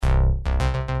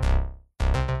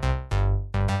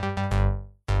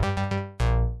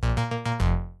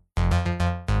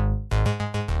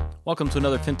Welcome to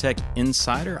another FinTech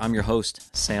Insider. I'm your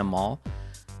host, Sam Maul.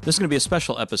 This is going to be a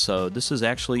special episode. This is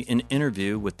actually an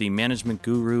interview with the management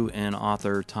guru and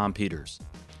author Tom Peters.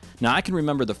 Now, I can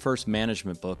remember the first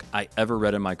management book I ever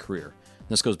read in my career.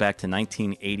 This goes back to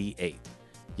 1988.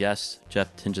 Yes,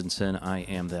 Jeff Tinginson, I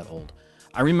am that old.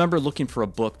 I remember looking for a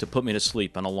book to put me to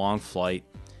sleep on a long flight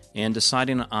and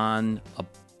deciding on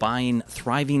buying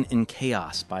Thriving in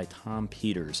Chaos by Tom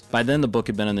Peters. By then, the book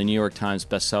had been on the New York Times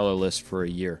bestseller list for a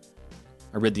year.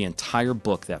 I read the entire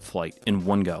book that flight in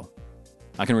one go.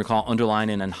 I can recall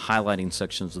underlining and highlighting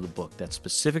sections of the book that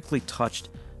specifically touched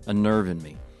a nerve in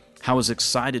me. How I was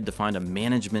excited to find a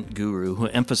management guru who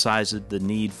emphasized the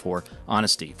need for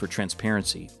honesty, for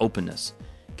transparency, openness,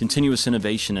 continuous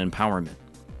innovation, and empowerment.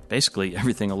 Basically,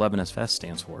 everything 11SF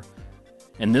stands for.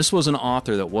 And this was an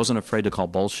author that wasn't afraid to call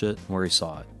bullshit where he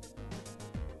saw it.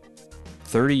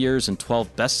 30 years and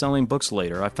 12 best-selling books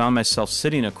later, I found myself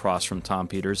sitting across from Tom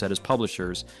Peters at his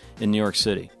publishers in New York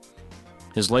City.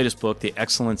 His latest book, The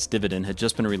Excellence Dividend, had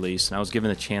just been released, and I was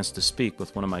given a chance to speak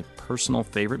with one of my personal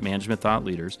favorite management thought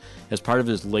leaders as part of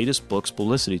his latest book's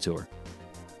publicity tour.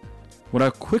 What I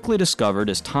quickly discovered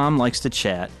is Tom likes to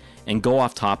chat and go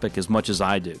off topic as much as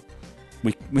I do.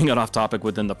 We got off topic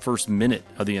within the first minute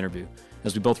of the interview,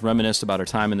 as we both reminisced about our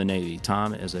time in the Navy.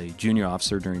 Tom as a junior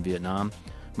officer during Vietnam,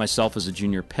 myself as a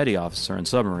junior petty officer in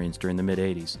submarines during the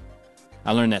mid-'80s.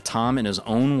 I learned that Tom, in his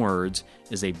own words,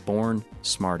 is a born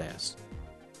smartass.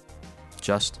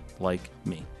 Just like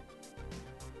me.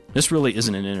 This really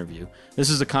isn't an interview. This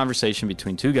is a conversation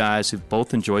between two guys who've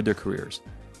both enjoyed their careers,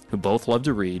 who both love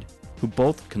to read, who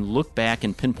both can look back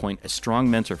and pinpoint a strong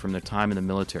mentor from their time in the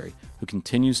military, who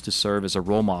continues to serve as a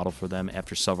role model for them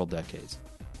after several decades.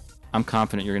 I'm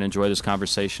confident you're going to enjoy this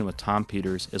conversation with Tom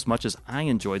Peters as much as I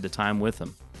enjoyed the time with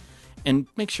him. And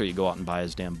make sure you go out and buy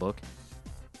his damn book.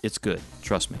 It's good.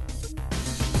 Trust me.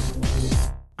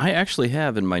 I actually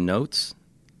have in my notes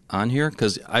on here,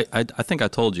 because I think I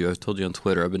told you on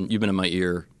Twitter, you've been in my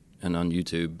ear and on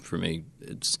YouTube for me.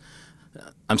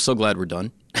 I'm so glad we're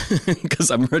done,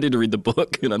 because I'm ready to read the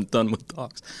book and I'm done with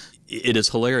talks. It is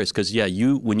hilarious because,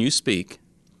 when you speak,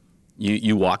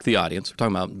 you walk the audience. We're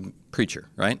talking about preacher,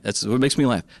 right? That's what makes me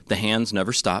laugh. The hands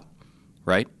never stop,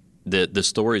 right? The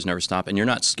stories never stop, and you're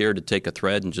not scared to take a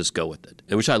thread and just go with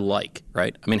it, which I like,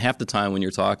 right? I mean, half the time when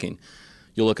you're talking,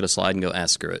 you'll look at a slide and go,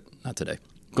 screw it, not today.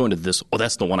 Go into this,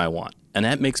 that's the one I want. And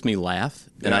that makes me laugh,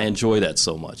 and I enjoy that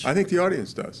so much. I think the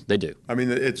audience does. They do. I mean,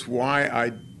 it's why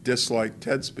I dislike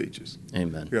TED speeches.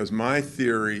 Amen. Because my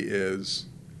theory is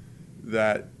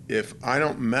that if I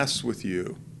don't mess with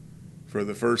you for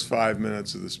the first 5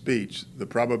 minutes of the speech, the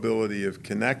probability of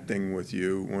connecting with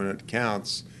you when it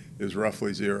counts is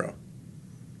roughly zero.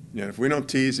 If we don't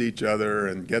tease each other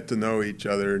and get to know each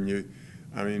other,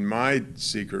 my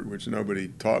secret, which nobody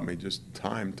taught me, just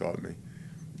time taught me,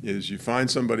 is you find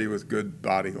somebody with good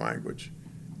body language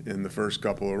in the first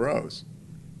couple of rows,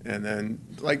 and then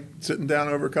like sitting down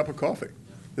over a cup of coffee.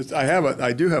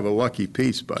 I do have a lucky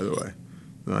piece, by the way,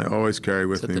 that I always carry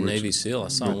with me. It's the Navy SEAL. I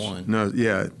saw one. No,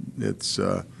 yeah, it's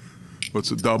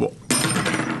what's a double?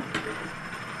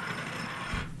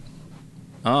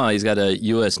 Oh, he's got a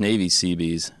U.S. Navy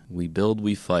Seabees. We build,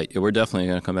 we fight. Yeah, we're definitely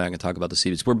going to come back and talk about the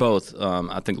Seabees. We're both,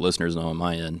 I think listeners know on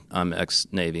my end, I'm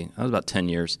ex-Navy. I was about 10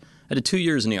 years. I did 2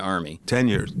 years in the Army. 10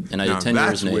 years. And I did 10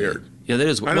 years in the Navy. That's weird. Yeah, that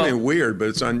is weird. I don't mean weird, but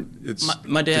it's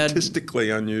my dad,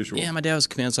 statistically unusual. Yeah, my dad was a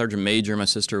command sergeant major. My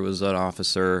sister was an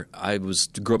officer. I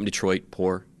grew up in Detroit,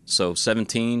 poor. So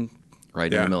 17,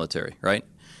 right, in the military, right?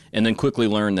 And then quickly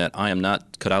learned that I am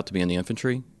not cut out to be in the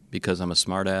infantry, because I'm a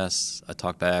smartass. I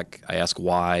talk back. I ask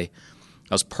why.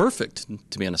 I was perfect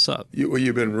to be on a sub.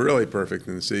 You've been really perfect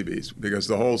in the Seabees, because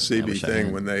the whole Seabee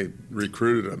thing, when they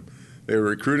recruited them, they were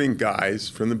recruiting guys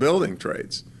from the building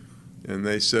trades. And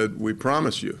they said, we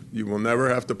promise you, you will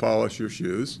never have to polish your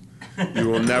shoes. You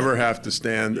will never have to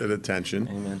stand at attention.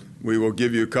 Amen. We will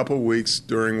give you a couple of weeks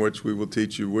during which we will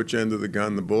teach you which end of the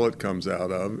gun the bullet comes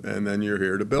out of, and then you're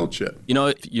here to build shit.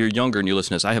 If you're younger and you listen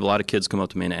to this, I have a lot of kids come up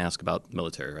to me and ask about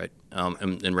military, right,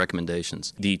 and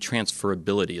recommendations. The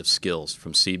transferability of skills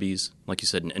from Seabees, like you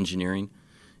said, in engineering,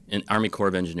 and Army Corps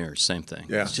of Engineers, same thing.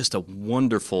 Yeah. It's just a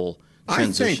wonderful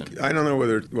transition. I don't know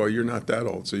whether, you're not that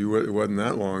old, so it wasn't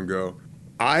that long ago.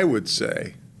 I would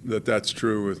say that that's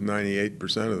true with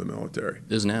 98% of the military.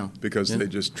 It is now. Because they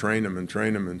just train them and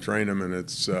train them and train them, and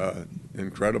it's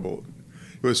incredible.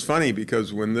 It was funny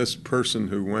because when this person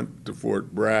who went to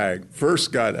Fort Bragg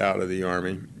first got out of the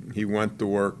Army, he went to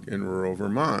work in rural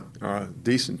Vermont.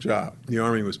 Decent job. The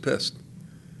Army was pissed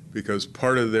because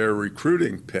part of their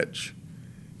recruiting pitch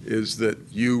is that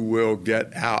you will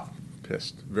get out.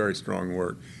 Pissed, very strong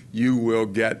word. you will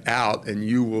get out and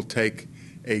you will take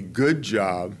a good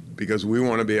job, because we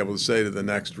want to be able to say to the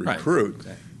next recruit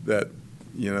that,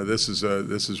 this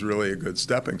is really a good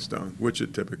stepping stone, which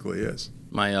it typically is.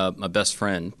 My best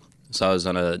friend, so I was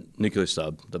on a nuclear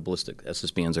sub, the ballistic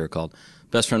SSBNs they're called.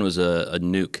 Best friend was a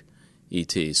nuke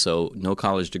ET, so no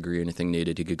college degree or anything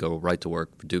needed. He could go right to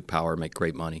work for Duke Power, make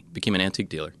great money. Became an antique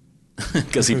dealer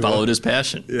because he followed his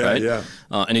passion, right? Yeah.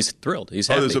 And he's thrilled. He's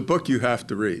happy. There's a book you have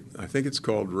to read. I think it's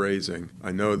called Raising.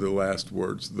 I know the last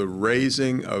words. The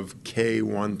Raising of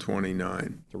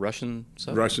K-129. The Russian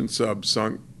sub? Russian sub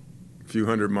sunk a few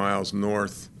hundred miles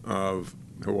north of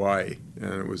Hawaii,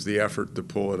 and it was the effort to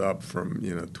pull it up from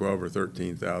 12 or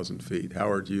 13,000 feet.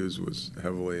 Howard Hughes was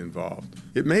heavily involved.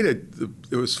 It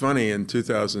was funny in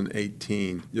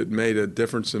 2018. It made a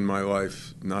difference in my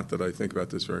life. Not that I think about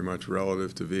this very much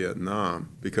relative to Vietnam,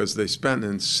 because they spent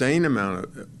an insane amount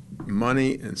of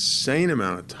money, insane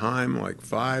amount of time, like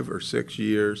 5 or 6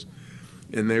 years,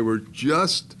 and they were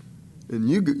just. And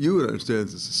you would understand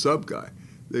this as a sub guy.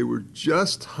 They were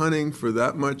just hunting for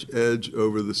that much edge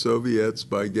over the Soviets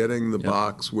by getting the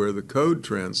box where the code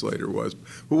translator was.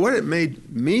 But what it made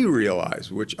me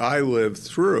realize, which I lived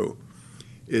through,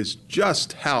 is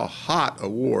just how hot a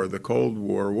war the Cold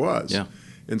War was. Yeah.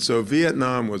 And so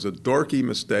Vietnam was a dorky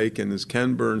mistake, and as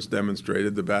Ken Burns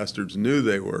demonstrated, the bastards knew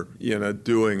they were,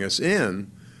 doing us in.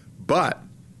 But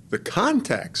the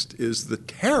context is the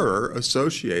terror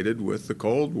associated with the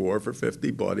Cold War for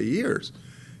 50 bloody years.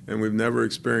 And we've never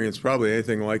experienced probably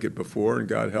anything like it before, and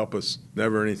God help us,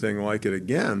 never anything like it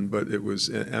again. But it was,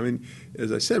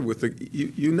 as I said, with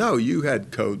you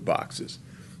had code boxes.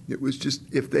 It was just,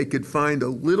 if they could find a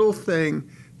little thing,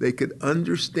 they could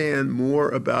understand more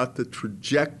about the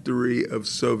trajectory of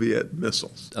Soviet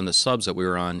missiles. On the subs that we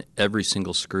were on, every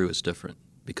single screw is different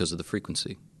because of the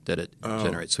frequency that it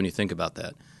generates. When you think about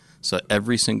that. So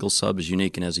every single sub is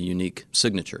unique and has a unique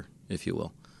signature, if you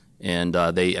will. And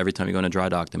every time you go in a dry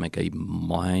dock, they make a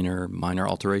minor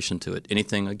alteration to it.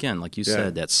 Anything, again, like you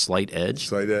said, that slight edge.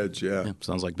 Slight edge, yeah.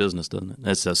 Sounds like business, doesn't it?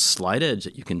 That's a slight edge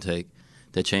that you can take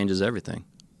that changes everything.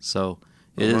 So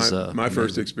my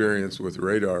first experience with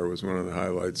radar was one of the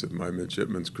highlights of my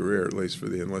midshipman's career, at least for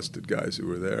the enlisted guys who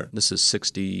were there. This is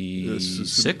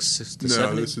 66,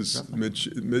 67? No, this is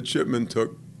midshipmen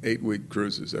took 8-week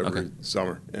cruises every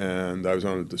summer. And I was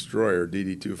on a destroyer,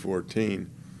 DD-214.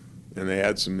 And they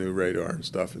had some new radar and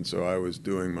stuff, and so I was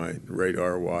doing my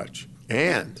radar watch,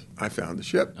 and I found a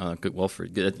ship. Good, well, for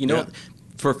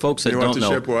folks that don't know, what the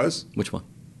ship was? Which one?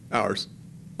 Ours.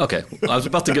 Okay, I was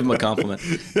about to give him a compliment.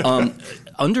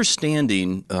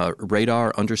 Understanding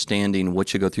radar, understanding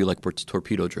what you go through, like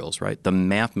torpedo drills, right? The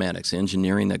mathematics,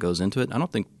 engineering that goes into it. I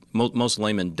don't think most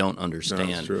laymen don't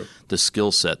understand the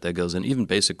skill set that goes in, even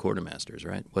basic quartermasters,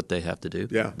 right? What they have to do.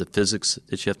 Yeah. The physics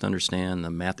that you have to understand, the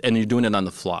math, and you're doing it on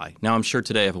the fly. Now, I'm sure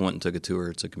today if I went and took a tour,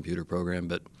 it's a computer program,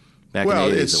 but back in the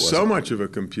 80s, it's so much of a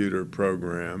computer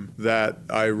program that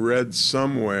I read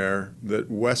somewhere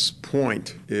that West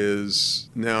Point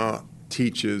now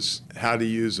teaches how to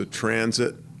use a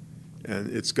transit, and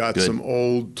it's got some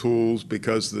old tools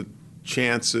because the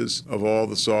chances of all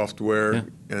the software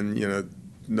and,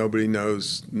 nobody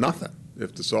knows nothing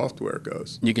if the software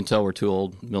goes. You can tell we're two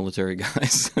old military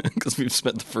guys because we've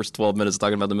spent the first 12 minutes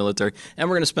talking about the military, and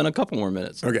we're going to spend a couple more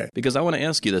minutes. Okay. Because I want to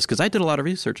ask you this, because I did a lot of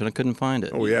research and I couldn't find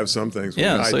it. Oh, we have some things.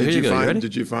 Yeah, so here you go. You ready?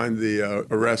 Did you find the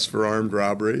arrest for armed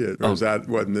robbery? Or that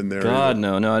wasn't in there? God,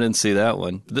 no, I didn't see that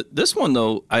one. This one,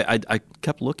 though, I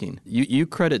kept looking. You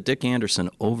credit Dick Anderson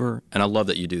over, and I love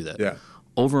that you do that. Yeah.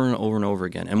 Over and over and over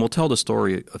again. And we'll tell the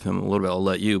story of him a little bit. I'll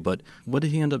let you. But what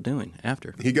did he end up doing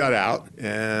after? He got out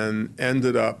and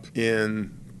ended up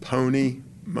in Pony,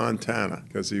 Montana,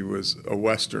 because he was a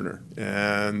Westerner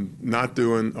and not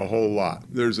doing a whole lot.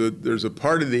 There's a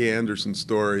part of the Anderson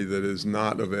story that is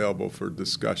not available for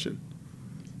discussion,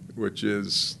 which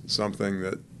is something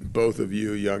that both of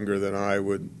you, younger than I,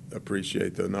 would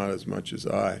appreciate, though not as much as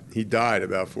I. He died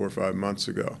about 4 or 5 months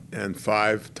ago, and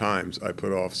 5 times I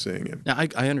put off seeing him. Now,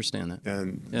 I understand that.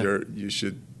 And you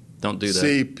should don't do that.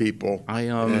 See people,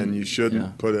 and you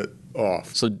shouldn't put it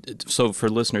off. So for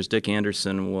listeners, Dick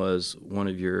Anderson was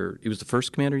he was the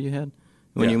first commander you had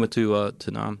when you went to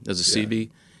Nam as a CB,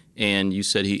 and you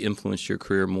said he influenced your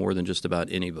career more than just about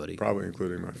anybody. Probably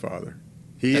including my father.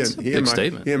 That's a big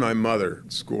statement. He and my mother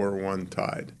score one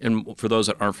tied. And for those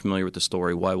that aren't familiar with the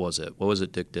story, why was it? What was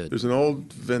it Dick did? There's an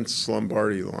old Vince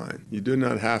Lombardi line. You do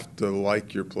not have to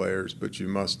like your players, but you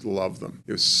must love them.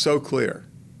 It was so clear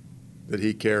that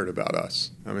he cared about us.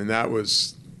 I mean,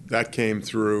 that came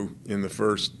through in the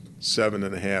first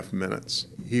 7.5 minutes.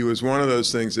 He was one of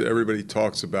those things that everybody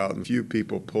talks about and few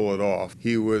people pull it off.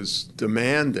 He was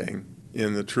demanding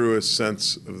in the truest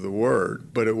sense of the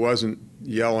word, but it wasn't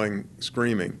yelling,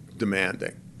 screaming,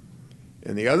 demanding.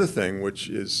 And the other thing,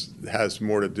 which has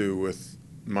more to do with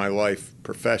my life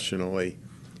professionally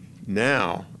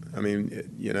now, I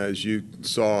mean, you know, as you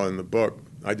saw in the book,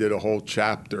 I did a whole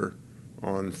chapter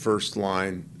on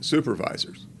first-line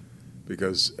supervisors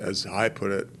because, as I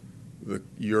put it,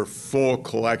 your full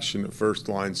collection of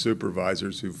first-line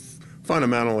supervisors who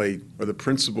fundamentally are the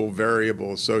principal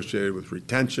variable associated with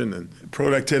retention and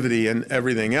productivity and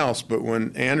everything else. But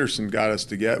when Anderson got us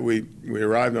together, we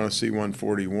arrived on a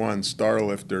C-141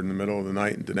 Starlifter in the middle of the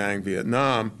night in Da Nang,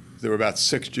 Vietnam. There were about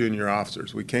 6 junior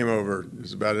officers. We came over, it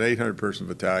was about an 800-person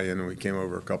battalion, and we came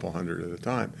over a couple hundred at a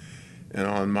time. And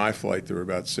on my flight, there were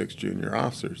about 6 junior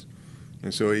officers.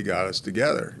 And so he got us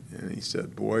together, and he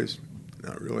said, boys,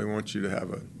 I really want you to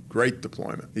have a great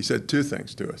deployment. He said 2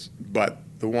 things to us, but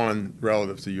the one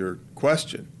relative to your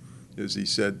question is he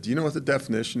said, do you know what the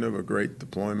definition of a great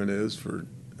deployment is for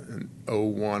an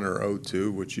O1 or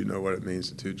O2, which you know what it means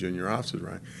to 2 junior officers,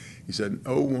 right? He said, an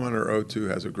O1 or O2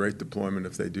 has a great deployment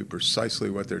if they do precisely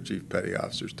what their chief petty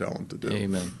officers tell them to do.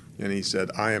 Amen. And he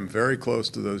said, I am very close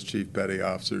to those chief petty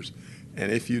officers,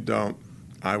 and if you don't,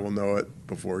 I will know it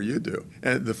before you do.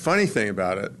 And the funny thing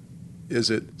about it is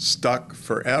it stuck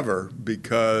forever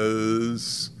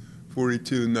because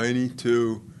 42,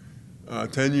 92,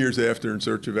 10 years after In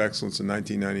Search of Excellence in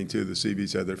 1992, the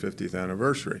Seabees had their 50th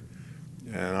anniversary.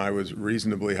 And I was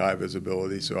reasonably high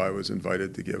visibility, so I was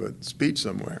invited to give a speech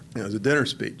somewhere. It was a dinner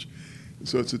speech.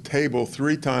 So it's a table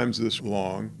 3 times this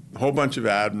long, a whole bunch of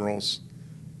admirals,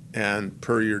 and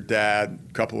per your dad,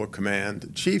 a couple of command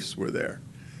chiefs were there.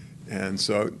 And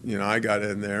so, you know, I got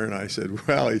in there and I said,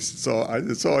 well, it's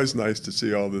always nice to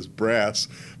see all this brass,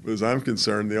 but as I'm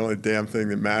concerned, the only damn thing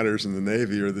that matters in the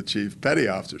Navy are the chief petty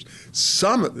officers.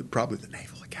 Probably the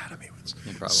Naval Academy ones.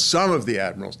 Yeah, some of the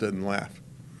admirals didn't laugh.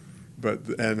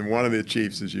 And one of the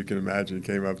chiefs, as you can imagine,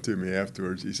 came up to me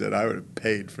afterwards. He said, I would have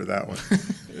paid for that one.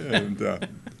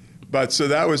 But so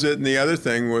that was it. And the other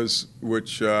thing was,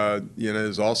 which you know,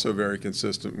 is also very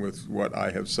consistent with what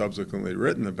I have subsequently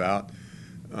written about,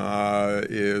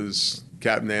 is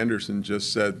Captain Anderson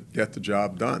just said, get the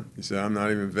job done. He said, I'm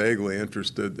not even vaguely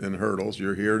interested in hurdles.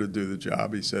 You're here to do the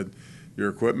job. He said, your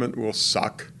equipment will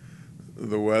suck.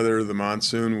 The weather, the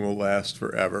monsoon will last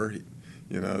forever.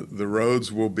 You know, the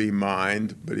roads will be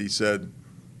mined. But he said,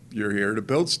 you're here to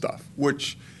build stuff,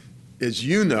 which, as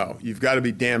you know, you've got to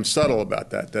be damn subtle about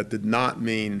that. That did not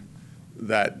mean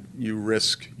that you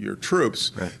risk your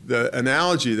troops. Right. The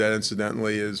analogy that,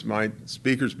 incidentally, is my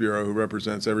Speakers Bureau, who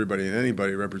represents everybody and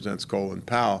anybody, represents Colin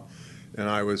Powell, and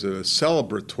I was at a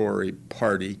celebratory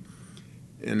party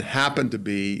and happened to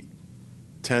be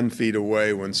 10 feet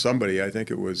away when somebody, I think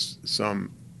it was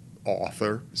some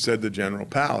author, said to General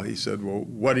Powell, he said, well,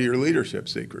 what are your leadership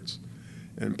secrets?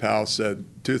 And Powell said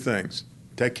 2 things.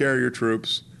 Take care of your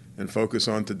troops and focus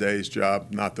on today's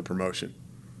job, not the promotion.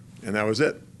 And that was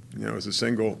it. You know, it was a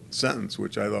single sentence,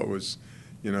 which I thought was,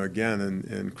 you know, again,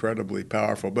 incredibly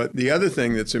powerful. But the other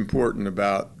thing that's important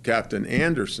about Captain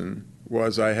Anderson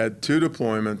was I had 2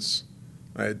 deployments,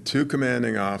 I had 2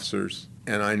 commanding officers,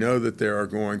 and I know that there are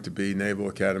going to be Naval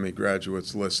Academy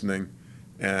graduates listening,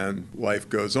 and life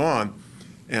goes on.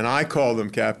 And I call them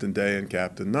Captain Day and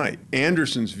Captain Night.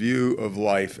 Anderson's view of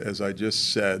life, as I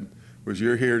just said, was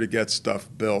you're here to get stuff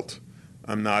built.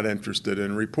 I'm not interested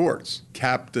in reports.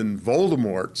 Captain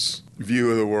Voldemort's view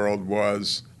of the world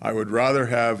was, I would rather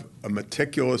have a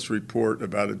meticulous report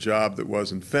about a job that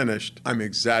wasn't finished. I'm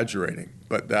exaggerating,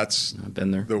 but that's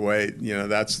the way, you know,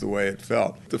 that's the way it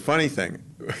felt. The funny thing,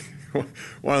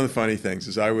 one of the funny things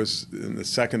is I was in the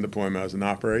second deployment, I was an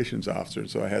operations officer,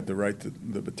 so I had to write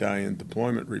the battalion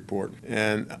deployment report.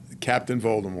 And Captain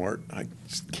Voldemort, I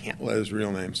just can't let his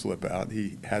real name slip out.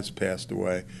 He has passed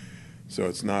away, so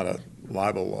it's not a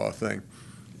libel law thing.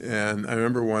 And I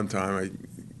remember one time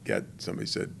somebody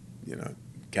said, you know,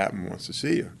 Captain wants to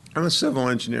see you. I'm a civil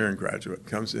engineering graduate.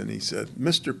 Comes in, he said,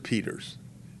 Mr. Peters.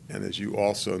 And as you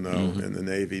also know, in the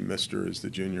Navy, Mr. is the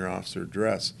junior officer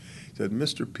dress. He said,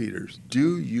 Mr. Peters,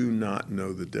 do you not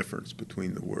know the difference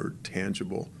between the word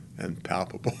tangible and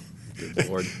palpable? Good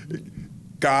Lord.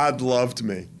 God loved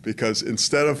me because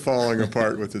instead of falling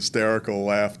apart with hysterical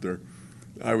laughter,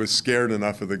 I was scared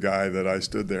enough of the guy that I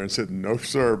stood there and said, no,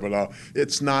 sir, but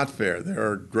it's not fair. There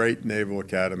are great Naval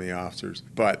Academy officers.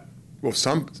 But, well,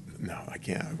 no, I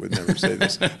can't. I would never say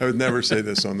this. I would never say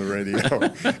this on the radio.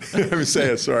 I mean, say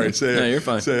it, sorry. Say it. No, you're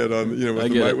fine. Say it on, you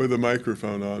know, with the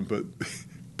microphone on. But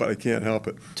but I can't help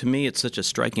it. To me, it's such a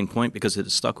striking point because it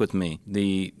stuck with me.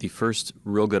 The first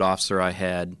real good officer I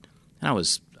had, and I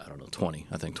was, 20,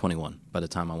 I think 21 by the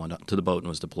time I went up to the boat and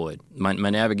was deployed. My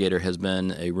navigator has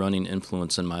been a running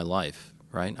influence in my life,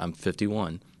 right? I'm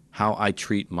 51. How I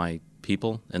treat my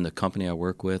people in the company I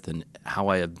work with and how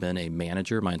I have been a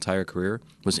manager my entire career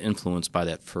was influenced by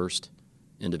that first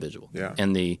individual. Yeah.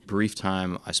 And the brief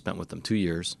time I spent with them, 2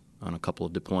 years on a couple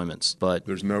of deployments. But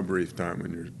there's no brief time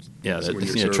when you're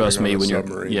trust me, when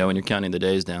submarine. when you're counting the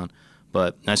days down.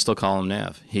 But I still call him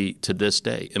Nav. He to this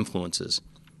day influences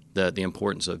the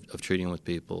importance of treating with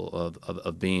people,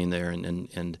 of being there,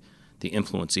 and the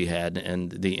influence he had,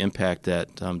 and the impact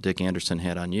that Dick Anderson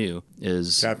had on you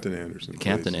is Captain Anderson.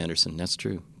 Captain Anderson, that's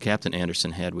true. Captain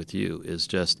Anderson had with you is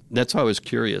just, that's why I was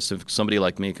curious. If somebody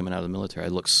like me coming out of the military, I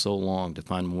looked so long to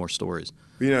find more stories.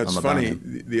 It's funny.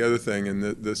 The other thing, and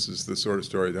this is the sort of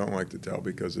story I don't like to tell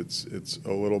because it's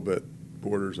a little bit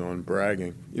borders on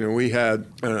bragging. We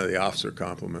had, the officer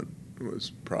complement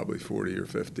was probably 40 or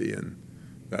 50, and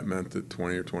that meant that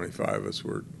 20 or 25 of us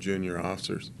were junior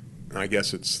officers. And I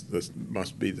guess this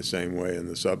must be the same way in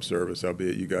the subservice,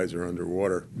 albeit you guys are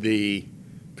underwater. The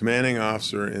commanding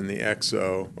officer and the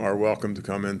XO are welcome to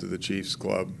come into the Chiefs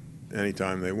Club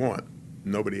anytime they want.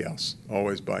 Nobody else,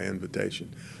 always by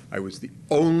invitation. I was the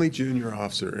only junior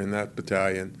officer in that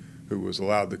battalion who was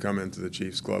allowed to come into the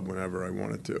Chiefs Club whenever I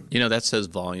wanted to. That says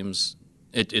volumes.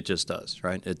 It just does,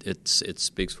 right? It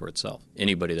speaks for itself.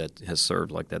 Anybody that has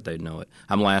served like that, they know it.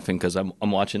 I'm laughing because I'm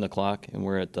watching the clock, and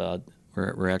we're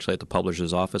actually at the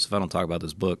publisher's office. If I don't talk about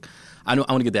this book, I want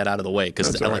to get that out of the way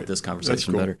because I like this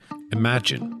conversation better.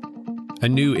 Imagine a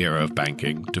new era of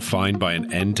banking defined by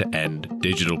an end-to-end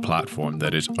digital platform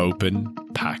that is open,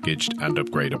 packaged, and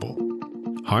upgradable.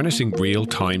 Harnessing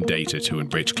real-time data to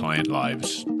enrich client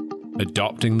lives.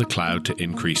 Adopting the cloud to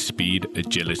increase speed,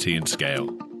 agility, and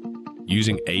scale.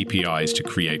 Using APIs to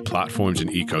create platforms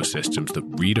and ecosystems that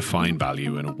redefine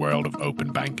value in a world of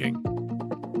open banking.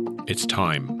 It's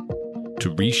time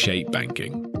to reshape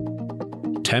banking.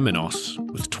 Temenos,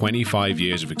 with 25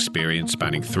 years of experience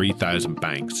spanning 3,000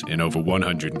 banks in over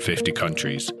 150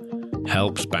 countries,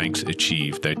 helps banks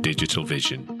achieve their digital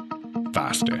vision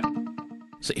faster.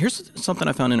 So here's something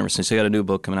I found interesting. So you got a new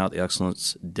book coming out, The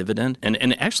Excellence Dividend. And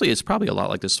actually it's probably a lot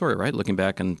like this story, right? Looking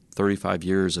back in 35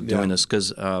 years of doing this.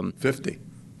 50.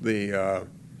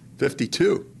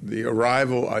 52. The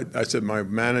arrival, I said my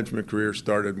management career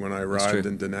started when I arrived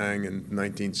in Da Nang in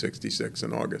 1966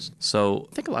 in August. So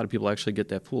I think a lot of people actually get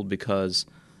that fooled because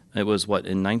it was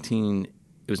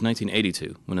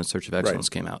 1982 when In Search of Excellence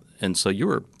came out. And so you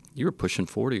were pushing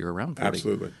 40 or around 40.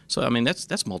 Absolutely. So,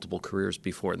 that's multiple careers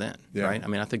before then, right?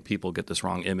 I think people get this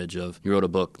wrong image of you wrote a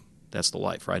book, that's the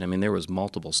life, right? There was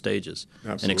multiple stages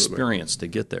and experience to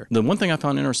get there. The one thing I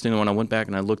found interesting when I went back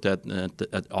and I looked at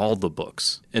all the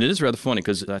books, and it is rather funny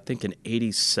because I think in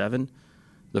 87,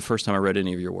 the first time I read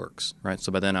any of your works, right?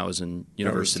 So by then I was in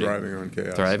university. Thriving on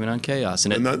Chaos. Thriving on Chaos.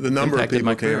 And the number of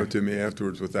people came up to me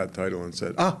afterwards with that title and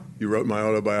said, you wrote my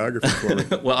autobiography for me.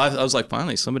 Well, I was like,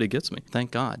 finally, somebody gets me.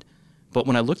 Thank God. But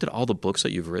when I looked at all the books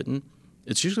that you've written,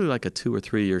 it's usually like a 2 or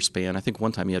 3 year span. I think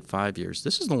one time you had 5 years.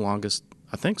 This is the longest,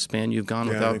 span you've gone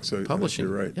without publishing.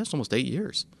 You're right. Yeah, it's almost 8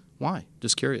 years. Why?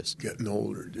 Just curious. Getting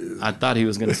older, dude. I thought he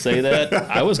was going to say that.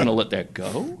 I was going to let that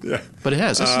go. Yeah. But it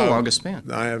has. This is the longest span.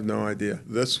 I have no idea.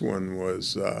 This one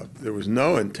was, there was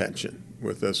no intention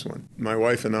with this one. My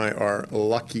wife and I are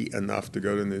lucky enough to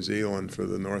go to New Zealand for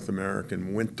the North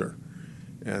American winter.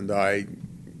 And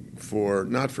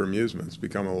not for amusement, it's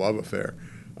become a love affair.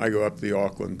 I go up to the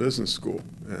Auckland Business School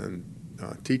and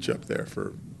teach up there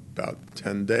for about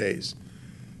 10 days.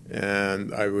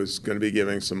 And I was going to be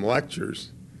giving some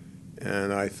lectures,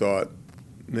 and I thought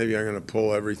maybe I'm going to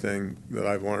pull everything that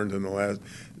I've learned in the last.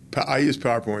 I use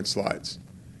PowerPoint slides.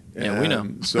 Yeah, we know.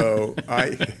 So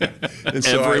I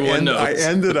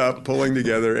ended up pulling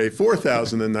together a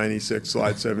 4,096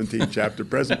 slide 17 chapter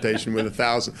presentation with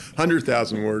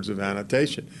 100,000 words of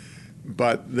annotation.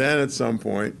 But then at some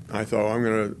point, I thought, I'm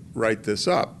going to write this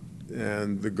up.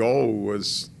 And the goal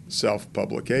was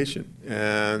self-publication.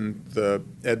 And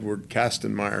Edward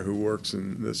Kastenmeier, who works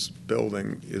in this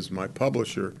building, is my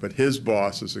publisher. But his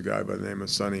boss is a guy by the name of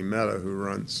Sonny Mehta, who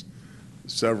runs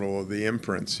several of the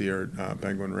imprints here at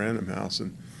Penguin Random House.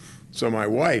 And so my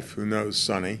wife, who knows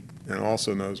Sonny and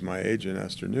also knows my agent,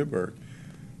 Esther Newberg,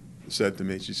 said to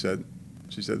me, she said,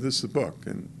 this is the book.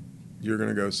 And you're going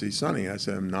to go see Sonny. I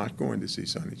said, I'm not going to see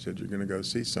Sonny. She said, you're going to go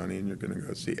see Sonny and you're going to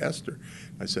go see Esther.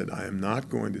 I said, I am not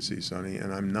going to see Sonny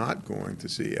and I'm not going to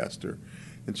see Esther.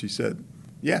 And she said,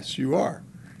 yes, you are.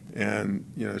 And,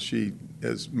 she,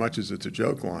 as much as it's a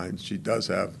joke line, she does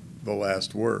have the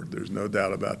last word. There's no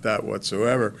doubt about that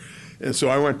whatsoever. And so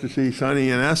I went to see Sonny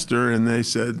and Esther, and they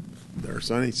said, or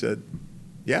Sonny said,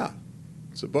 yeah,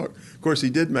 it's a book. Of course, he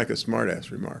did make a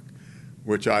smart-ass remark,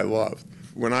 which I loved.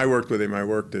 When I worked with him, I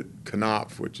worked at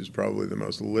Knopf, which is probably the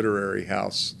most literary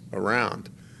house around.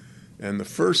 And the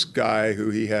first guy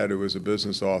who he had who was a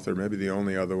business author, maybe the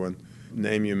only other one,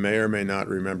 name you may or may not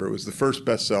remember, it was the first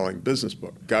best-selling business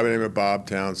book. A guy by the name of Bob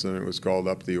Townsend, it was called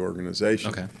Up the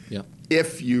Organization. Okay, yeah.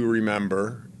 If you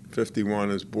remember,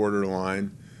 51 is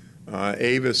borderline.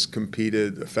 Avis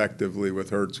competed effectively with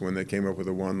Hertz when they came up with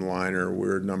a one-liner,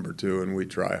 we're number 2 and we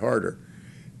try harder.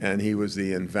 And he was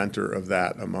the inventor of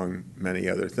that, among many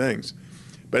other things.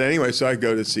 But anyway, so I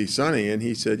go to see Sonny, and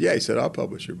he said, yeah, he said, I'll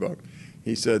publish your book.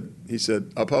 He said,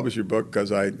 I'll publish your book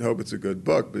because I hope it's a good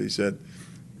book. But he said,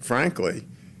 frankly,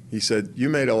 he said, you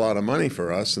made a lot of money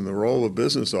for us, and the role of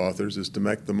business authors is to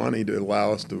make the money to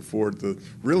allow us to afford the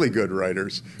really good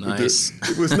writers. Nice.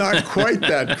 It was not quite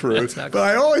that crude, but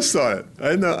I always thought it. I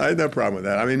had no problem with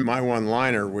that. I mean, my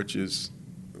one-liner, which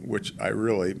I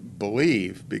really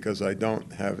believe because I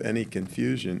don't have any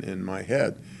confusion in my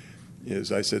head,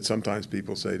 is I said, sometimes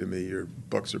people say to me, your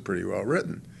books are pretty well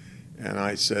written. And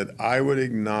I said, I would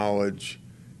acknowledge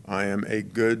I am a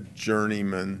good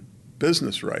journeyman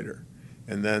business writer.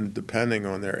 And then depending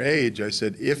on their age, I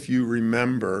said, if you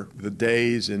remember the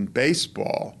days in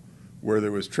baseball where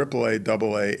there was AAA,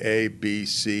 AA, A, B,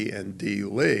 C, and D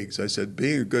leagues, I said,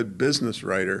 being a good business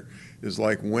writer is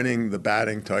like winning the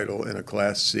batting title in a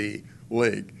Class C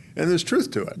league. And there's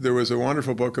truth to it. There was a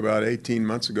wonderful book about 18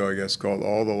 months ago, I guess, called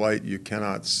All the Light You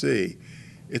Cannot See.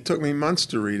 It took me months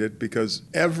to read it because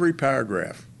every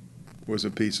paragraph was a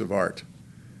piece of art,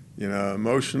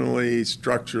 emotionally,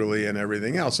 structurally, and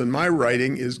everything else. And my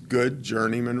writing is good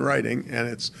journeyman writing, and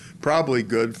it's probably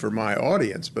good for my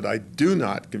audience, but I do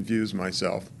not confuse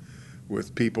myself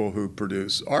with people who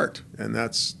produce art, and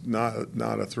that's not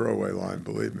a throwaway line,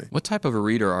 believe me. What type of a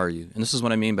reader are you? And this is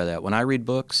what I mean by that. When I read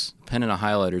books, pen and a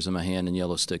highlighter's in my hand and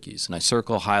yellow stickies, and I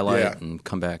circle, highlight, and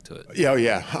come back to it.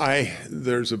 Yeah.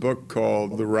 There's a book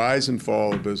called The Rise and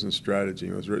Fall of Business Strategy.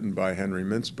 It was written by Henry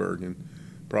Mintzberg, and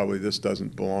probably this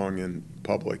doesn't belong in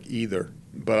public either.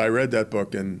 But I read that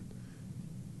book, and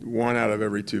 1 out of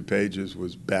every 2 pages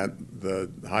was bent. The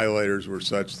highlighters were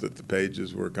such that the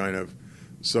pages were kind of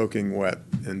soaking wet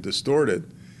and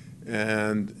distorted.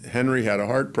 And Henry had a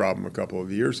heart problem a couple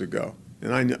of years ago,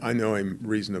 and I know him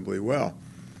reasonably well.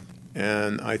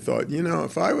 And I thought,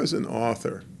 if I was an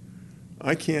author,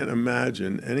 I can't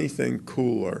imagine anything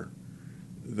cooler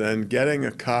than getting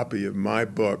a copy of my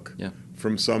book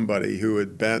from somebody who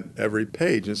had bent every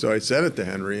page. And so I said it to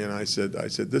Henry, and I said,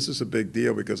 this is a big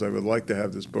deal because I would like to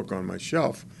have this book on my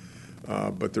shelf.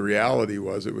 But the reality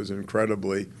was it was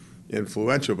incredibly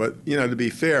influential. But, to be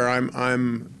fair,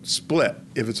 I'm split.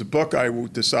 If it's a book I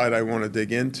decide I want to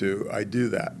dig into, I do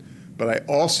that. But I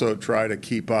also try to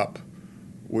keep up,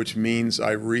 which means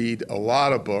I read a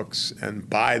lot of books and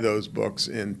buy those books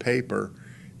in paper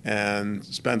and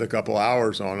spend a couple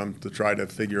hours on them to try to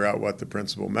figure out what the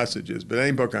principal message is. But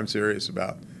any book I'm serious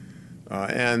about.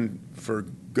 And for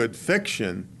good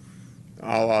fiction,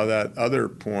 a la that other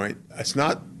point, it's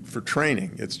not for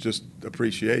training, it's just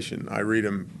appreciation. I read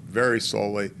them very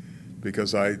slowly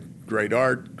because great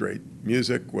art, great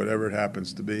music, whatever it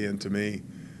happens to be, and to me,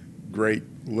 great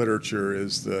literature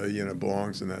is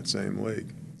belongs in that same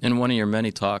league. In one of your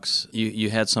many talks, you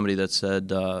had somebody that said,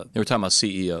 they were talking about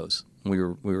CEOs. We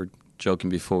were joking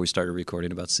before we started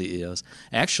recording about CEOs.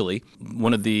 Actually,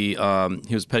 one of the,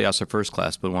 he was petty officer first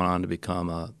class, but went on to become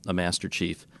a master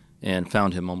chief, and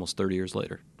found him almost 30 years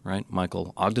later. Right,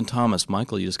 Michael Ogden Thomas.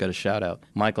 Michael, you just got a shout out.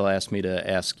 Michael asked me to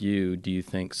ask you, do you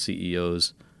think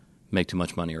CEOs make too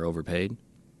much money or overpaid?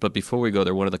 But before we go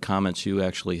there, one of the comments you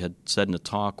actually had said in the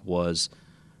talk was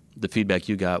the feedback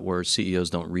you got where CEOs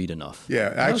don't read enough.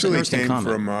 Yeah, actually it came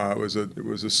from it was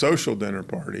a social dinner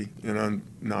party, and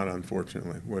not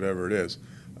unfortunately, whatever it is,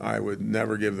 I would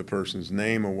never give the person's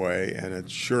name away, and it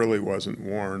surely wasn't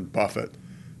Warren Buffett,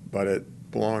 but it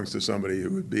belongs to somebody who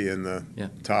would be in the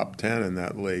top 10 in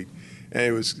that league. And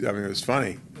it was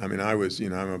funny. I'm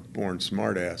a born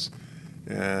smartass.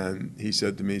 And he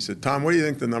said to me, Tom, what do you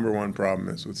think the number one problem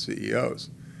is with CEOs?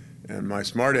 And my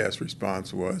smartass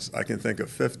response was, I can think of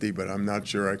 50, but I'm not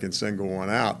sure I can single one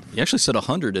out. You actually said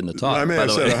 100 in the talk. I may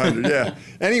have said 100, yeah.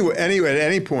 Anyway, at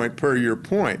any point, per your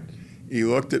point, he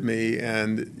looked at me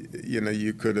and,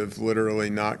 you could have literally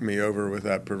knocked me over with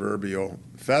that proverbial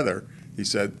feather. He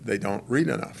said, they don't read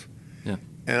enough. Yeah.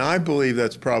 And I believe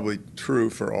that's probably true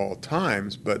for all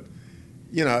times, but,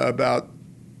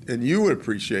 and you would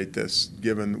appreciate this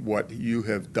given what you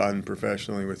have done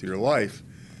professionally with your life,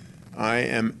 I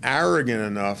am arrogant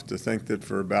enough to think that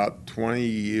for about 20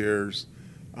 years,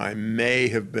 I may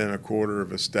have been a quarter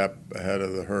of a step ahead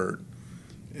of the herd.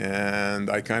 And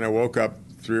I kind of woke up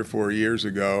 3 or 4 years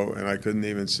ago, and I couldn't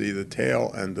even see the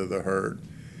tail end of the herd.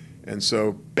 And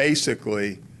so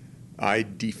basically, I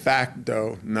de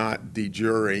facto, not de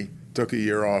jure, took a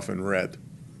year off and read,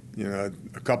 a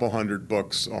couple hundred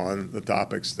books on the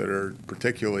topics that are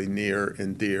particularly near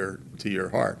and dear to your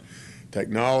heart.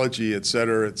 Technology, et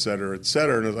cetera, et cetera, et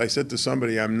cetera. And as I said to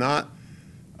somebody, I'm not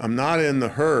in the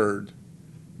herd,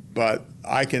 but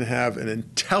I can have an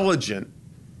intelligent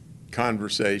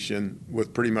conversation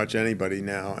with pretty much anybody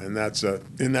now, and that's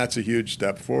a huge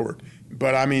step forward.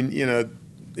 But I mean,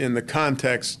 in the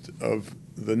context of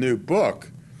the new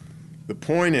book, the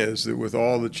point is that with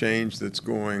all the change that's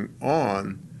going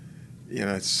on,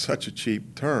 it's such a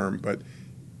cheap term, but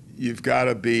you've got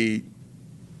to be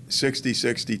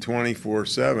 60/60,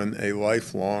 24/7, a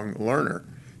lifelong learner.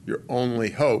 Your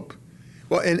only hope.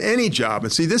 Well, in any job,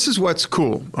 and see, this is what's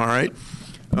cool, all right?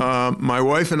 My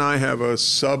wife and I have a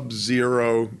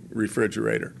sub-zero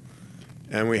refrigerator,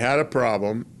 and we had a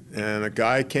problem, and a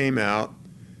guy came out,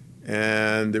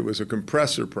 and it was a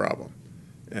compressor problem.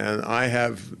 And I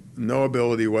have no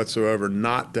ability whatsoever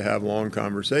not to have long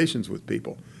conversations with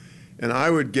people. And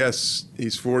I would guess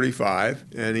he's 45,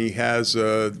 and he has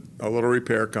a little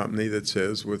repair company that's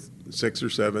his with 6 or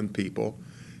 7 people.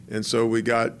 And so we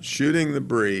got Shooting the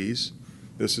Breeze.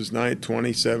 This is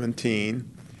 2017.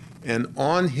 And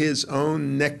on his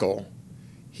own nickel,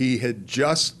 he had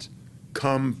just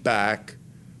come back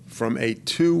from a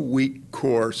 2-week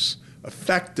course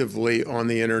effectively on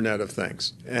the Internet of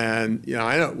Things. And,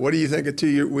 I know, what do you think a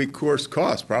 2-week course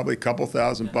costs? Probably a couple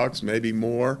 $1,000, maybe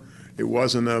more. It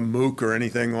wasn't a MOOC or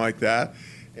anything like that.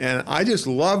 And I just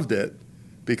loved it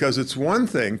because it's one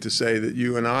thing to say that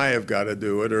you and I have got to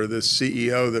do it, or this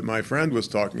CEO that my friend was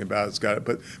talking about has got it.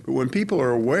 But when people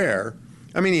are aware,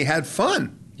 he had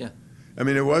fun. Yeah.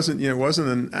 It wasn't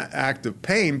an act of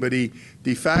pain, but he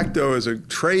de facto as a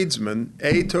tradesman,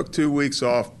 A, took 2 weeks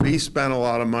off, B, spent a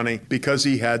lot of money because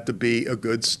he had to be a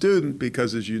good student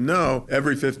because, as you know,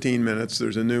 every 15 minutes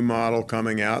there's a new model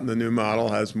coming out, and the new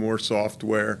model has more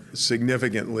software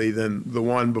significantly than the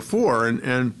one before.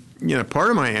 And part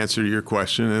of my answer to your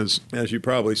question is, as you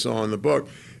probably saw in the book,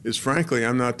 is frankly,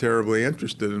 I'm not terribly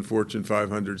interested in Fortune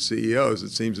 500 CEOs.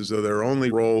 It seems as though their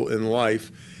only role in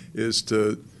life is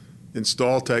to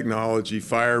install technology,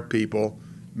 fire people,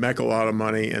 make a lot of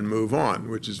money, and move on,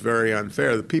 which is very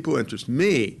unfair. The people who interest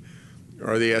me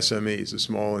are the SMEs, the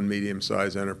small and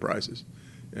medium-sized enterprises.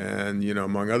 And,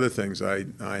 among other things,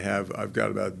 I've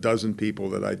got about a dozen people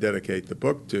that I dedicate the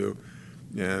book to,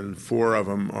 and 4 of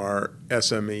them are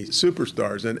SME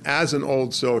superstars. And as an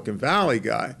old Silicon Valley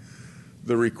guy,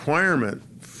 the requirement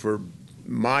for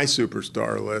my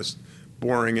superstar list,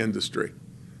 boring industry.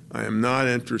 I am not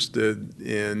interested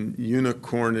in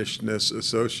unicornishness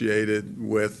associated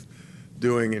with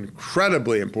doing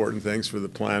incredibly important things for the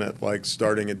planet, like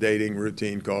starting a dating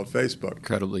routine called Facebook.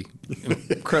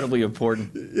 Incredibly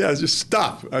important. Yeah, just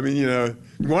stop.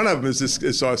 One of them is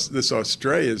this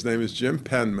Australian. His name is Jim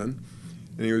Penman,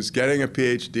 and he was getting a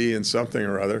PhD in something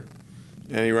or other,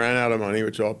 and he ran out of money,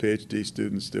 which all PhD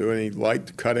students do, and he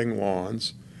liked cutting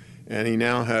lawns, and he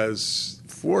now has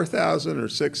 4,000 or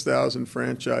 6,000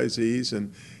 franchisees,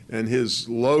 and his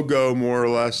logo, more or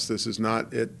less, this is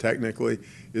not it technically,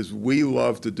 is we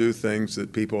love to do things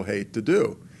that people hate to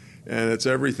do. And it's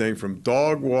everything from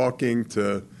dog walking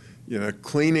to,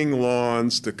 cleaning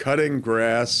lawns to cutting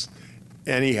grass,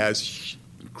 and he has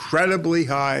incredibly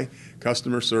high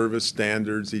customer service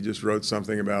standards. He just wrote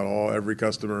something about every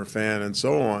customer a fan and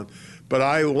so on. But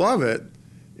I love it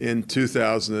in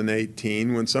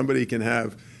 2018 when somebody can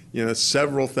have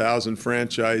several thousand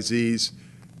franchisees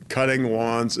cutting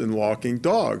lawns and walking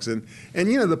dogs. And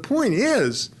the point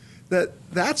is that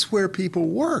that's where people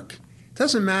work. It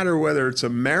doesn't matter whether it's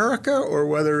America or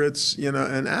whether it's,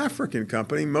 an African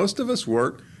company. Most of us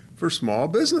work for small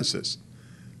businesses.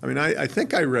 I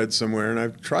think I read somewhere, and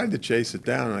I've tried to chase it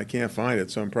down, and I can't find it,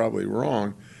 so I'm probably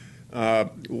wrong.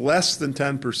 Less than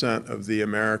 10% of the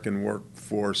American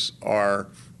workforce are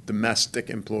domestic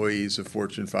employees of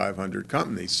Fortune 500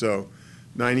 companies. So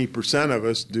 90% of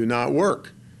us do not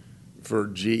work for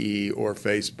GE or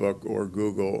Facebook or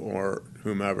Google or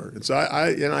whomever. And so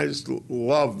I just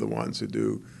love the ones who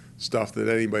do stuff that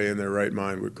anybody in their right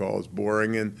mind would call as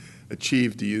boring and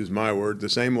achieve, to use my word, the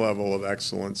same level of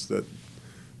excellence that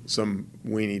some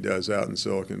weenie does out in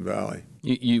Silicon Valley.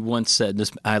 You once said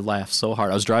this. I laughed so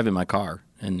hard. I was driving my car,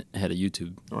 and had a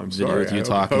YouTube I'm video sorry. with you I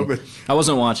talking. I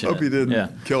wasn't watching hope it. you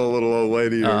didn't kill a little old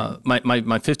lady. My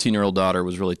 15-year-old daughter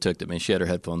was really ticked at me. She had her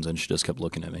headphones in. She just kept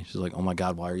looking at me. She's like, "Oh my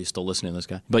God, why are you still listening to this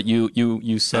guy?" But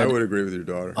you said, I would agree with your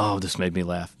daughter. Oh, this made me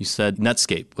laugh. You said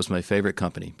Netscape was my favorite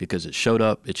company because it showed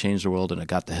up, it changed the world, and it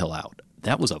got the hell out.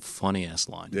 That was a funny-ass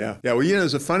line. Yeah. Well,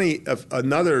 there's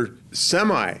another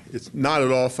it's not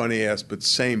at all funny-ass, but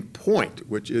same point,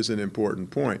 which is an important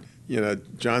point.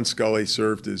 John Sculley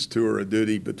served his tour of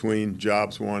duty between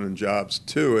Jobs 1 and Jobs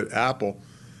 2 at Apple,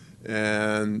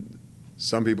 and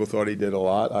some people thought he did a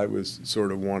lot. I was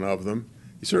sort of one of them.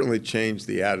 He certainly changed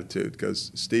the attitude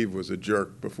because Steve was a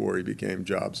jerk before he became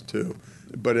Jobs 2.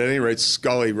 But at any rate,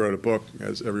 Sculley wrote a book,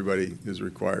 as everybody is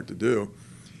required to do.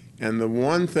 And the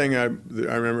one thing I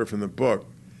remember from the book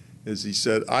is he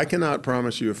said, I cannot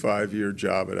promise you a 5-year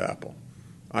job at Apple.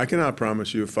 I cannot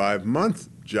promise you a 5-month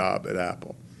job at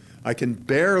Apple. I can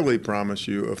barely promise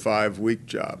you a 5-week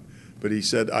job. But he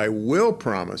said, I will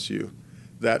promise you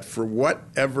that for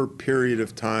whatever period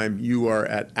of time you are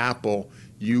at Apple,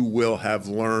 you will have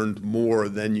learned more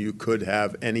than you could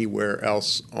have anywhere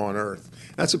else on earth.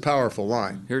 That's a powerful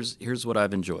line. Here's what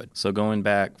I've enjoyed. So going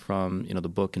back from the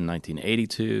book in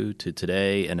 1982 to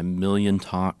today, and a million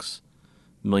talks,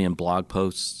 a million blog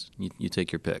posts, you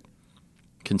take your pick.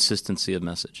 Consistency of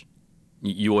message.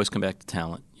 You always come back to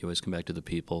talent. You always come back to the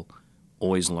people.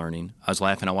 Always learning. I was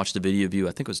laughing. I watched a video of you.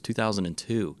 I think it was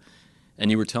 2002,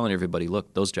 and you were telling everybody,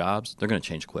 look, those jobs, they're going to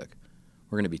change quick.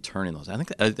 We're going to be turning those. I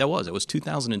think it was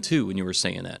 2002 when you were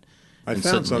saying that. I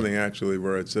found something actually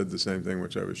where it said the same thing,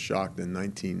 which I was shocked in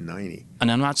 1990.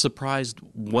 And I'm not surprised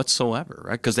whatsoever,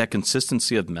 right? Because that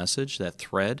consistency of message, that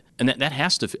thread, and that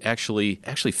has to actually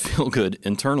feel good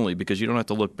internally, because you don't have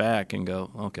to look back and go,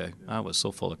 okay, I was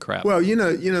so full of crap. Well,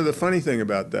 the funny thing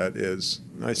about that is,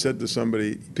 I said to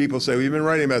somebody, people say, well, you've been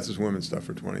writing about this women's stuff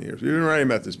for 20 years. You've been writing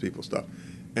about this people stuff.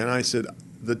 And I said,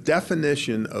 the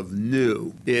definition of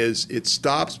new is it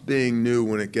stops being new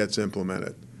when it gets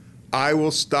implemented. I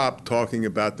will stop talking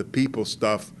about the people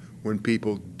stuff when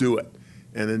people do it.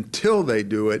 And until they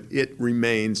do it, it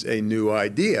remains a new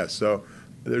idea. So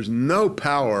there's no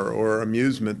power or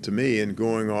amusement to me in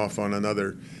going off on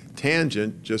another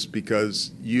tangent just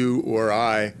because you or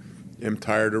I am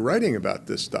tired of writing about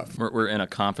this stuff. We're in a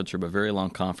conference room, a very long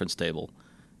conference table,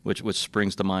 which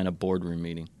springs to mind a boardroom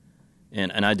meeting.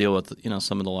 And I deal with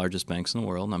some of the largest banks in the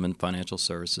world, and I'm in financial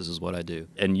services is what I do.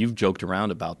 And you've joked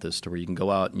around about this to where you can go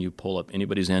out and you pull up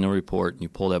anybody's annual report and you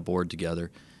pull that board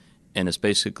together, and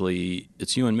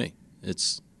it's you and me.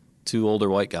 It's two older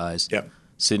white guys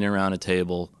sitting around a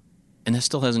table, and that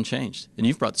still hasn't changed.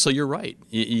 And so you're right.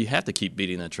 You have to keep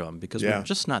beating that drum because we're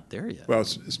just not there yet. Well,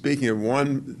 speaking of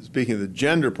the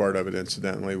gender part of it,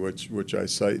 incidentally, which I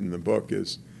cite in the book,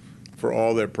 is for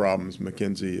all their problems,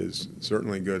 McKinsey is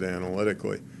certainly good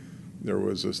analytically. There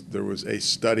was a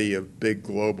study of big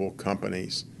global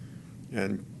companies,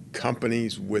 and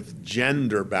companies with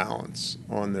gender balance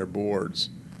on their boards,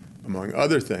 among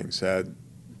other things, had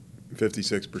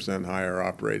 56% higher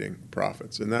operating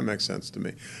profits, and that makes sense to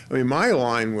me. I mean, my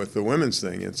line with the women's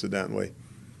thing, incidentally,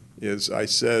 is I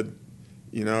said,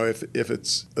 if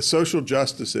it's a social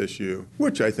justice issue,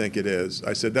 which I think it is,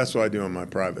 I said, that's what I do in my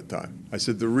private time. I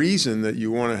said, the reason that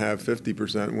you want to have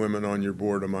 50% women on your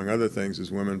board, among other things,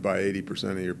 is women buy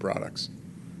 80% of your products.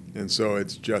 And so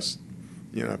it's just,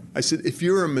 I said, if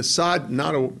you're a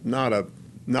not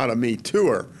a me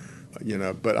tooer,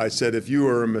 but I said, if you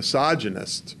are a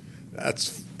misogynist,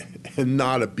 and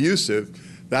not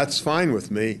abusive, that's fine with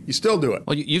me. You still do it.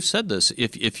 Well, you've said this.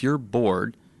 If your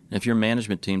board, if your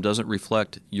management team doesn't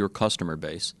reflect your customer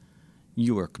base,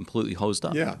 you are completely hosed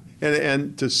up. Yeah,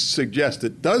 and to suggest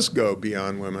it does go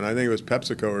beyond women, I think it was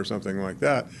PepsiCo or something like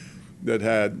that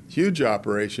had huge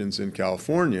operations in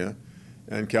California,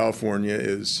 and California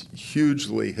is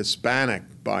hugely Hispanic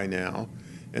by now,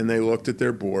 and they looked at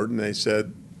their board and they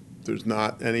said, there's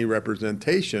not any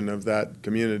representation of that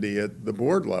community at the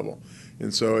board level.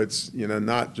 And so it's,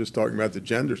 not just talking about the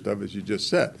gender stuff, as you just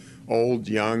said, old,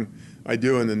 young. I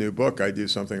do in the new book, I do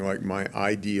something like my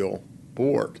ideal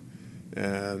board.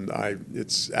 And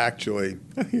it's actually,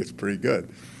 I think it's pretty good.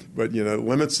 But,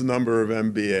 limits the number of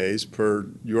MBAs per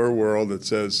your world. It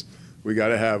says we got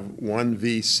to have one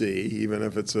VC, even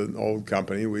if it's an old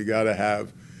company. We've got to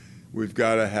have,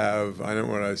 I don't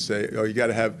know what I say, you got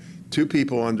to have 2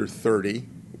 people under 30,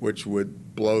 which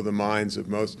would blow the minds of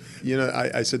most.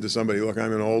 I said to somebody, look,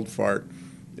 I'm an old fart,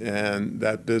 and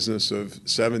that business of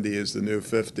 70 is the new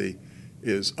 50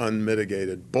 is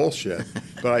unmitigated bullshit.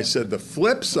 But I said the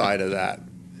flip side of that,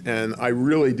 and I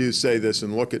really do say this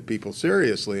and look at people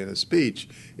seriously in a speech,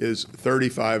 is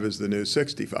 35 is the new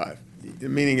 65.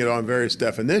 meaning it on various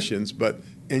definitions,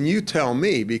 and you tell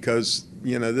me, because,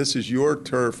 this is your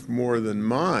turf more than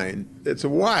mine. It's a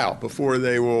while before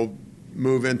they will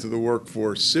move into the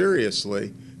workforce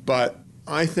seriously, but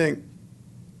I think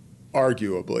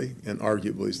arguably, and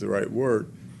arguably is the right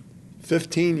word,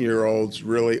 15-year-olds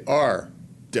really are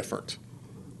different.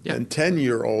 Yeah. And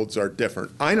 10-year-olds are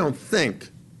different. I don't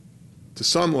think, to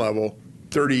some level,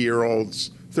 30-year-olds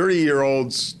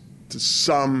to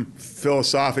some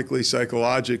philosophically,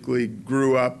 psychologically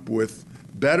grew up with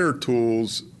better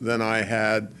tools than I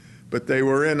had, but they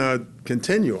were in a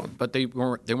continuum. But they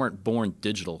weren't born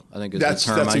digital, I think is the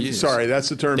term I use. Sorry, that's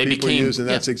the term people use, and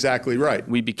that's exactly right.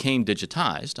 We became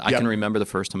digitized. I can remember the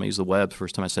first time I used the web, the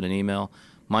first time I sent an email.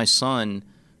 My son,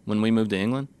 when we moved to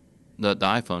England, the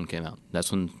iPhone came out.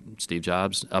 That's when Steve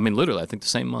Jobs, literally, I think the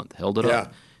same month, held it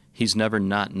up. He's never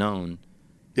not known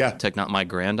my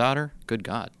granddaughter, good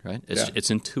God, right?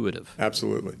 It's intuitive.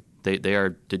 Absolutely. They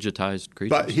are digitized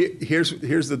creatures. But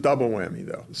here's the double whammy,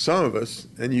 though. Some of us,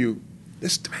 and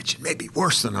this dimension may be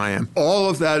worse than I am. All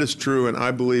of that is true, and I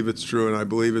believe it's true, and I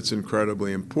believe it's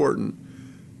incredibly important,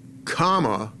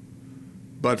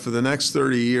 but for the next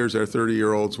 30 years, our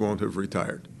 30-year-olds won't have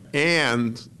retired.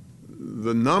 And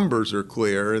the numbers are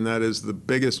clear, and that is the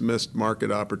biggest missed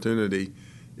market opportunity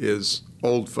is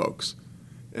old folks.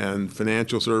 And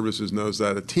financial services knows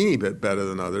that a teeny bit better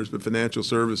than others, but financial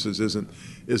services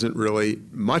isn't really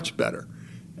much better.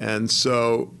 And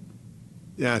so,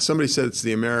 somebody said it's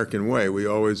the American way. We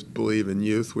always believe in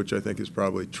youth, which I think is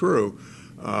probably true.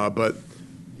 But,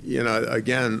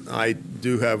 again, I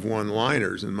do have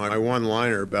one-liners. And my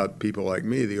one-liner about people like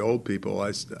me, the old people,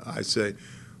 I say,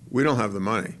 we don't have the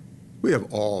money. We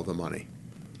have all the money.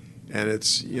 And it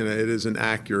is an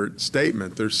accurate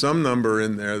statement. There's some number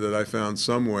in there that I found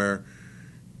somewhere,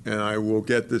 and I will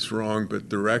get this wrong, but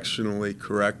directionally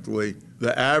correctly.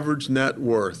 The average net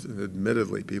worth,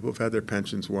 admittedly, people have had their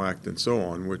pensions whacked and so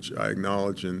on, which I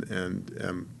acknowledge and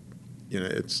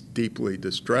it's deeply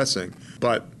distressing.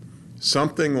 But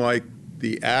something like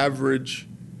the average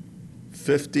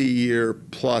 50-year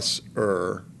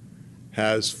pluser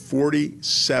has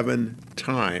 47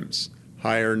 times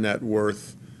higher net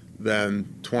worth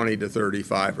than 20 to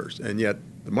 35ers. And yet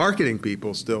the marketing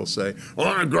people still say, I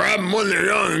want to grab them when they're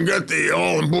young and get the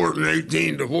all-important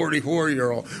 18 to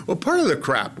 44-year-old. Well, part of the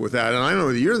crap with that, and I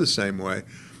know that you're the same way,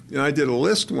 I did a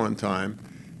list one time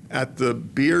at the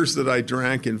beers that I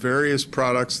drank and various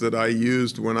products that I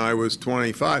used when I was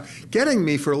 25. Getting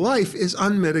me for life is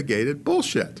unmitigated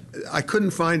bullshit. I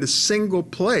couldn't find a single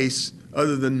place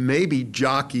other than maybe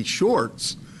Jockey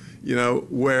Shorts,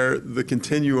 where the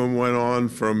continuum went on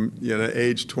from,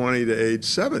 age 20 to age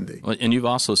 70. Well, and you've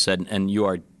also said, and you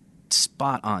are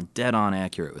spot on, dead on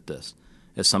accurate with this,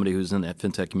 as somebody who's in that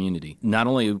fintech community. Not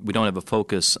only we don't have a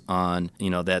focus on,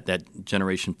 that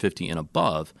generation 50 and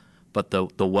above, but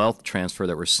the wealth transfer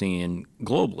that we're seeing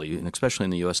globally, and especially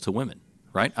in the U.S. to women,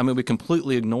 right? We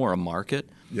completely ignore a market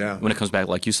when it comes back,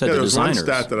 like you said, to designers. There's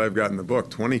one stat that I've got in the book,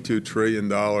 $22 trillion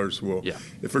will,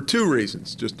 for two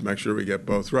reasons, just to make sure we get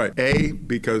both right. A,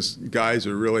 because guys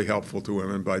are really helpful to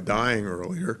women by dying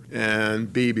earlier,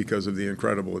 and B, because of the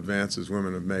incredible advances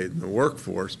women have made in the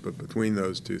workforce. But between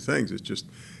those two things, it's just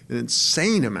an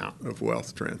insane amount of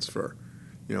wealth transfer.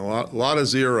 A lot of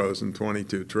zeros in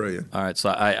 22 trillion. All right, so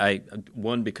I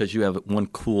because you have one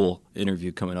cool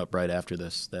interview coming up right after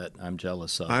this that I'm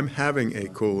jealous of. I'm having a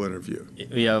cool interview.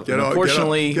 Yeah,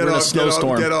 unfortunately, we're in a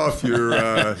snowstorm. Get off your.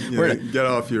 Get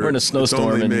off your. We're in a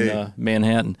snowstorm in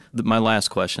Manhattan. My last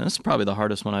question. This is probably the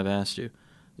hardest one I've asked you.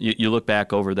 You look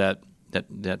back over that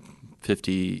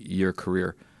 50-year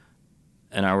career,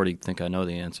 and I already think I know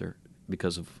the answer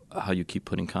because of how you keep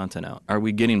putting content out. Are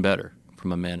we getting better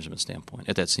from a management standpoint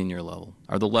at that senior level?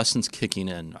 Are the lessons kicking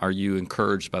in? Are you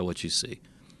encouraged by what you see?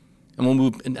 And we'll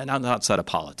move not outside of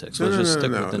politics. No,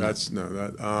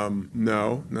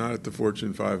 not at the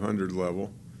Fortune 500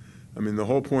 level. The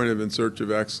whole point of In Search of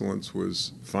Excellence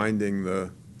was finding the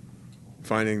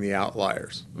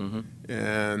outliers. Mm-hmm.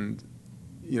 And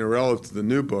relative to the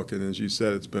new book, and as you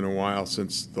said, it's been a while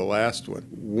since the last one.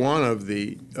 One of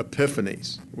the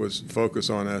epiphanies was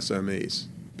focus on SMEs,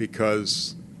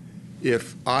 because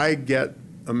if I get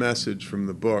a message from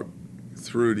the book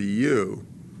through to you,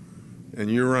 and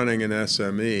you're running an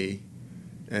SME,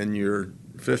 and you're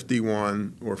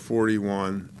 51 or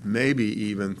 41, maybe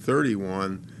even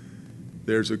 31,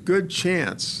 there's a good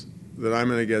chance that I'm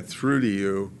going to get through to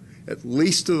you, at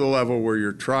least to the level where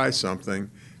you try something.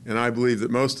 And I believe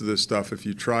that most of this stuff, if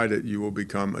you tried it, you will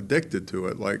become addicted to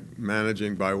it, like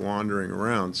managing by wandering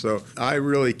around. So I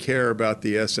really care about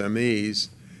the SMEs.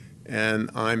 And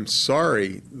I'm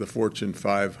sorry the Fortune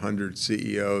 500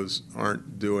 CEOs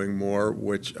aren't doing more,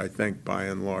 which I think by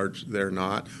and large they're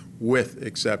not, with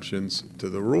exceptions to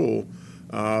the rule.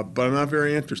 But I'm not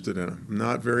very interested in them. I'm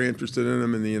not very interested in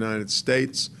them in the United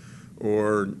States,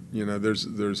 or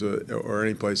or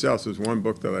any place else. There's one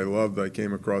book that I love that I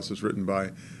came across that's written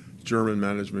by German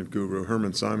management guru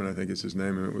Hermann Simon, I think is his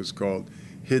name, and it was called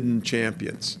Hidden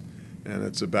Champions, and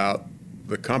it's about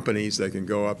the companies that can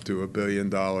go up to $1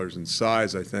 billion in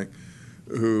size, I think,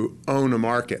 who own a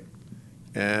market.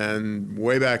 And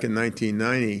way back in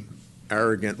 1990,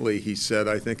 arrogantly, he said,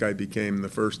 I think I became the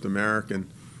first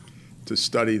American to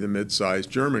study the mid-sized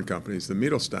German companies, the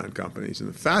Mittelstand companies. And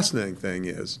the fascinating thing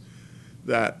is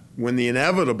that when the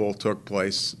inevitable took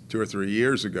place 2 or 3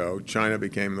 years ago, China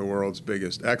became the world's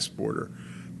biggest exporter.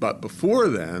 But before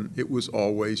then, it was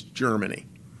always Germany.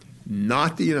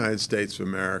 Not the United States of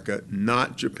America,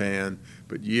 not Japan,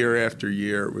 but year after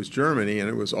year it was Germany, and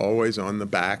it was always on the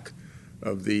back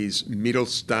of these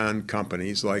Mittelstand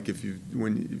companies. Like if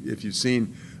you've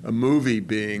seen a movie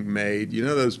being made, you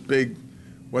know those big,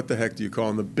 what the heck do you call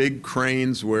them? The big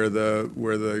cranes where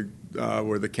the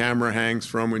camera hangs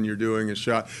from when you're doing a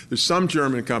shot. There's some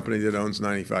German company that owns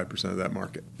 95% of that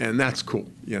market, and that's cool.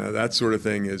 You know, that sort of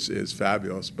thing is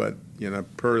fabulous. But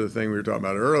per the thing we were talking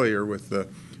about earlier with the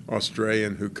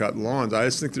Australian who cut lawns, I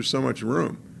just think there's so much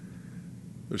room.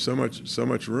 There's so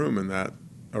much room in that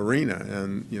arena.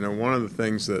 And one of the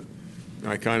things that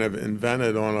I kind of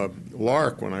invented on a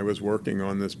lark when I was working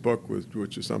on this book,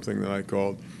 which is something that I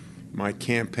called my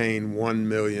campaign 1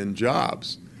 million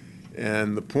jobs.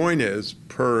 And the point is,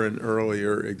 per an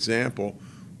earlier example,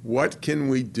 what can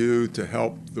we do to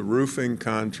help the roofing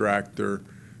contractor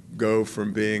go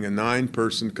from being a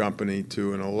 9-person company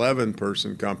to an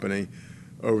 11-person company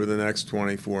over the next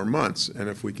 24 months? And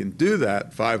if we can do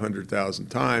that 500,000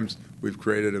 times, we've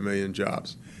created 1 million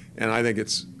jobs. And I think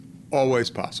it's always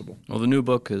possible. Well, the new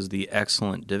book is The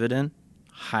Excellent Dividend.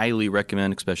 Highly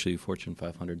recommend, especially Fortune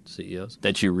 500 CEOs,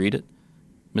 that you read it.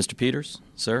 Mr. Peters,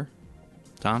 sir,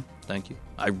 Tom, thank you.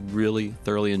 I really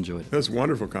thoroughly enjoyed it. It was a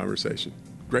wonderful conversation.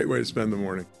 Great way to spend the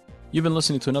morning. You've been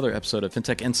listening to another episode of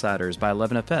FinTech Insiders by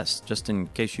 11FS, just in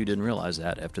case you didn't realize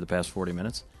that after the past 40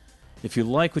 minutes. If you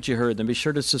like what you heard, then be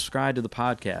sure to subscribe to the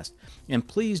podcast. And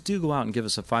please do go out and give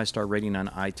us a 5-star rating on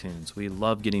iTunes. We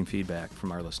love getting feedback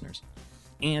from our listeners.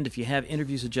 And if you have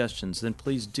interview suggestions, then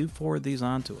please do forward these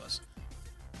on to us.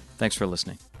 Thanks for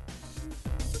listening.